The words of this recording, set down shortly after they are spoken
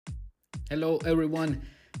Hello, everyone.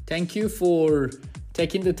 Thank you for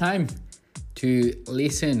taking the time to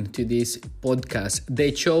listen to this podcast,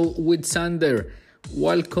 The Show with Sander.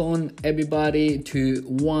 Welcome, everybody, to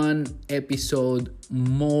one episode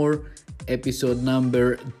more, episode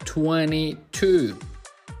number 22.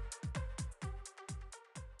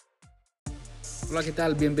 Hola, ¿qué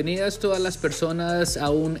tal? Bienvenidas todas las personas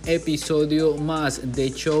a un episodio más de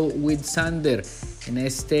Show with Sander. En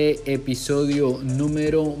este episodio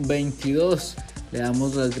número 22 le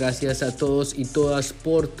damos las gracias a todos y todas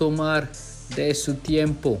por tomar de su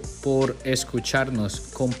tiempo, por escucharnos,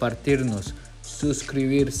 compartirnos,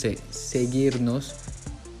 suscribirse, seguirnos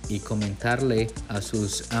y comentarle a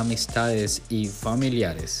sus amistades y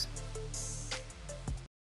familiares.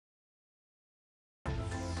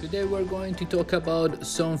 Today we're going to talk about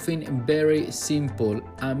something very simple,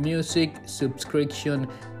 a music subscription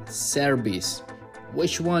service.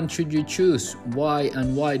 Which one should you choose? Why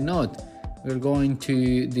and why not? We're going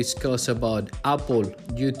to discuss about Apple,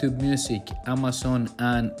 YouTube Music, Amazon,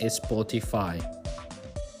 and Spotify.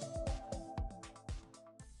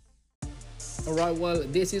 Alright, well,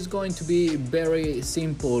 this is going to be very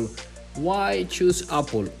simple. Why choose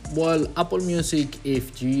Apple? Well, Apple Music,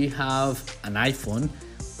 if you have an iPhone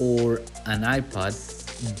or an iPad,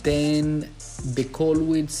 then the call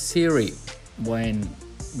with Siri, when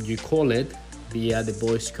you call it via the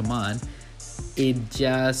voice command, it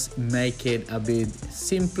just make it a bit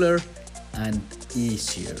simpler and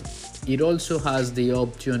easier. It also has the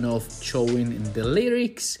option of showing the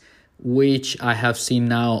lyrics, which I have seen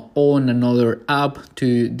now on another app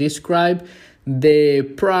to describe. The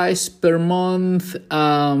price per month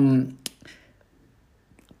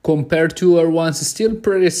compared to our ones is still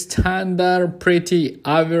pretty standard, pretty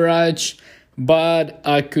average, but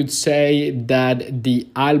I could say that the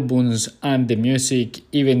albums and the music,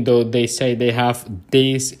 even though they say they have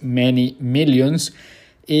this many millions,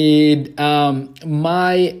 it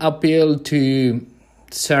might appeal to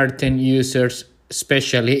certain users,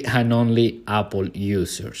 especially and only Apple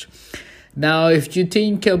users. Now, if you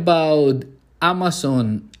think about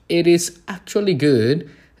Amazon, it is actually good.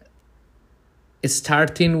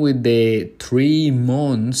 Starting with the 3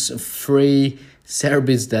 months free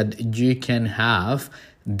service that you can have,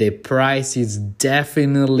 the price is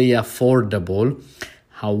definitely affordable.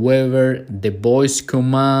 However, the voice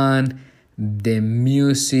command, the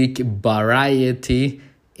music variety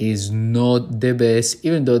is not the best,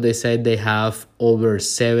 even though they said they have over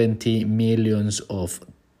 70 millions of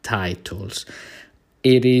titles.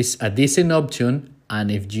 It is a decent option, and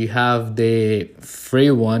if you have the free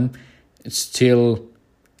one, it's still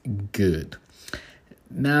good.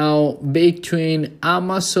 Now, between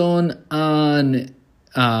Amazon and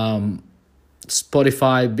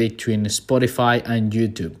Spotify, between Spotify and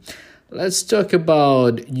YouTube, let's talk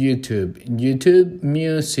about YouTube. YouTube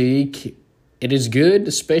Music, it is good,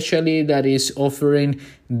 especially that is offering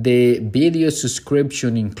the video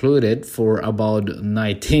subscription included for about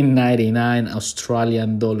 19.99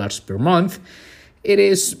 Australian dollars per month. It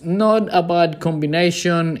is not a bad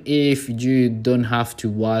combination if you don't have to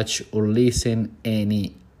watch or listen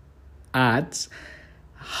any ads.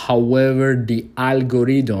 However, the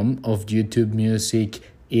algorithm of YouTube Music,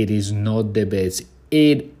 it is not the best.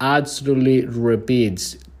 It absolutely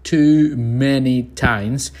repeats too many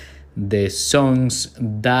times the songs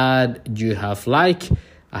that you have liked.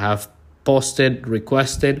 I have posted,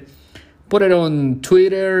 requested, put it on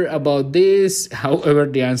Twitter about this. However,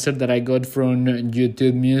 the answer that I got from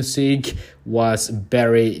YouTube Music was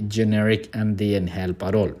very generic and didn't help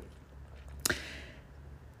at all.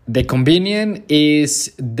 The convenience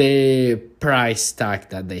is the price tag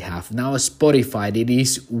that they have. Now, Spotify, it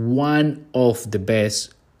is one of the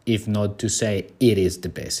best, if not to say it is the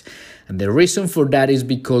best. And the reason for that is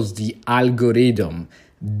because the algorithm,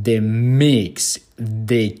 the mix,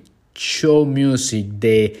 the show music,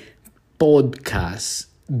 the podcasts,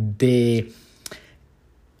 the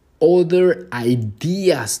other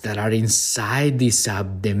ideas that are inside this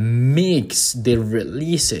app, the mix, the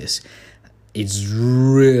releases, it's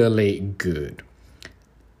really good.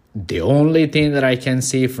 The only thing that I can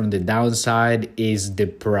see from the downside is the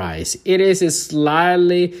price. It is a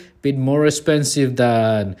slightly bit more expensive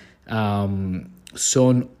than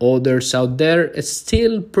some others out there. It's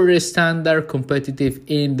still pretty standard, competitive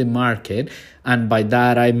in the market, and by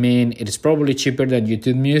that I mean it is probably cheaper than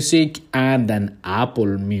YouTube Music and than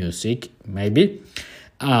Apple Music, maybe.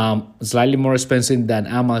 Slightly more expensive than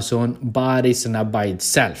Amazon, but it's not by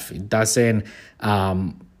itself. It doesn't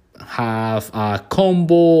have a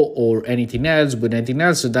combo or anything else with anything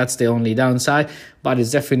else, so that's the only downside. But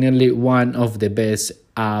it's definitely one of the best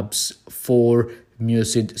apps for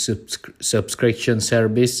music subscription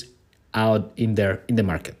service out in the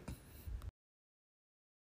market.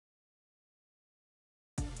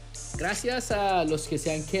 Gracias a los que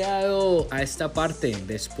se han quedado a esta parte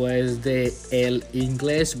después de el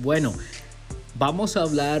inglés. Bueno, vamos a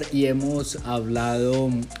hablar y hemos hablado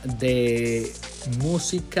de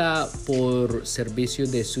música por servicio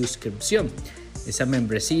de suscripción. Esa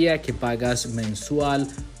membresía que pagas mensual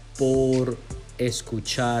por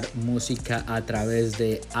escuchar música a través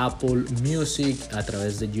de Apple Music, a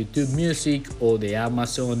través de YouTube Music o de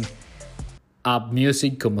Amazon App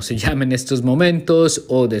Music, como se llama en estos momentos,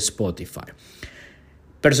 o de Spotify.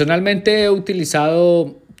 Personalmente he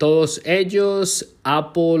utilizado todos ellos.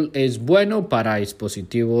 Apple es bueno para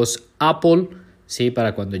dispositivos Apple, ¿sí?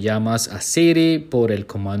 Para cuando llamas a Siri por el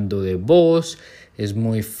comando de voz. Es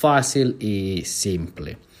muy fácil y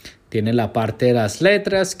simple. Tiene la parte de las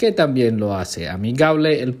letras que también lo hace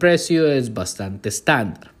amigable. El precio es bastante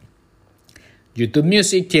estándar. YouTube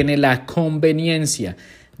Music tiene la conveniencia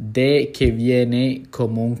de que viene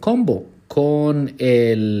como un combo con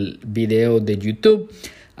el video de YouTube,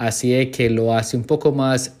 así es que lo hace un poco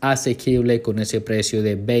más asequible con ese precio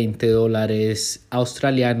de $20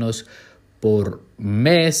 australianos por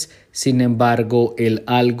mes. Sin embargo, el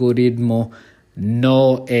algoritmo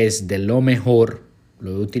no es de lo mejor. Lo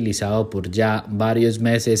he utilizado por ya varios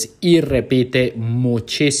meses y repite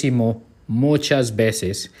muchas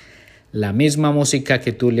veces la misma música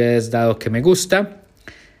que tú le has dado que me gusta.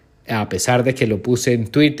 A pesar de que lo puse en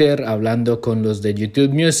Twitter hablando con los de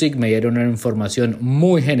YouTube Music, me dieron una información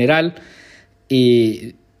muy general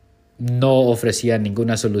y no ofrecían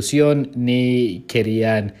ninguna solución ni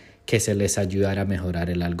querían que se les ayudara a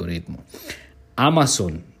mejorar el algoritmo.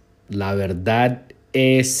 Amazon, la verdad,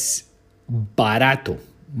 es barato,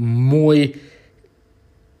 muy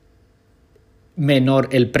menor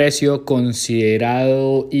el precio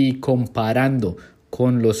considerado y comparando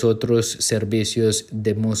con los otros servicios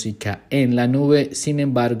de música en la nube. Sin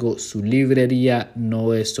embargo, su librería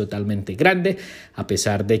no es totalmente grande, a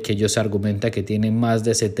pesar de que ellos argumentan que tienen más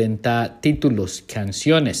de 70 títulos,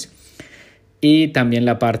 canciones. Y también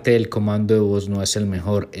la parte del comando de voz no es el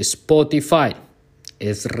mejor. Spotify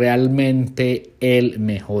es realmente el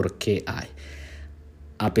mejor que hay.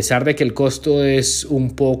 A pesar de que el costo es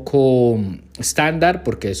un poco estándar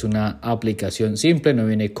porque es una aplicación simple, no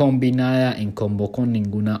viene combinada en combo con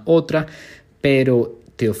ninguna otra, pero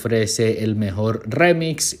te ofrece el mejor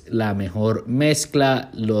remix, la mejor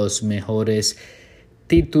mezcla, los mejores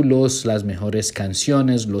títulos, las mejores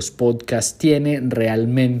canciones, los podcasts. Tiene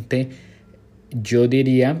realmente, yo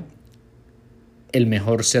diría, el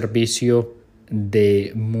mejor servicio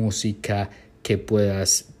de música que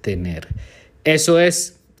puedas tener. Eso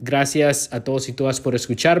es. Gracias a todos y todas por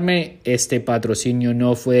escucharme. Este patrocinio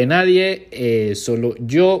no fue de nadie, solo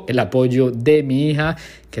yo, el apoyo de mi hija.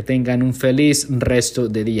 Que tengan un feliz resto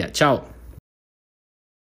de día. Chao.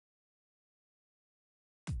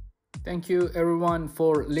 Thank you everyone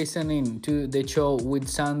for listening to the show with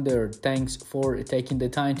Sander. Thanks for taking the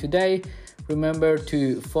time today. Remember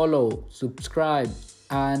to follow, subscribe,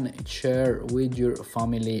 and share with your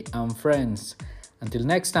family and friends. Until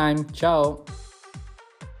next time, ciao.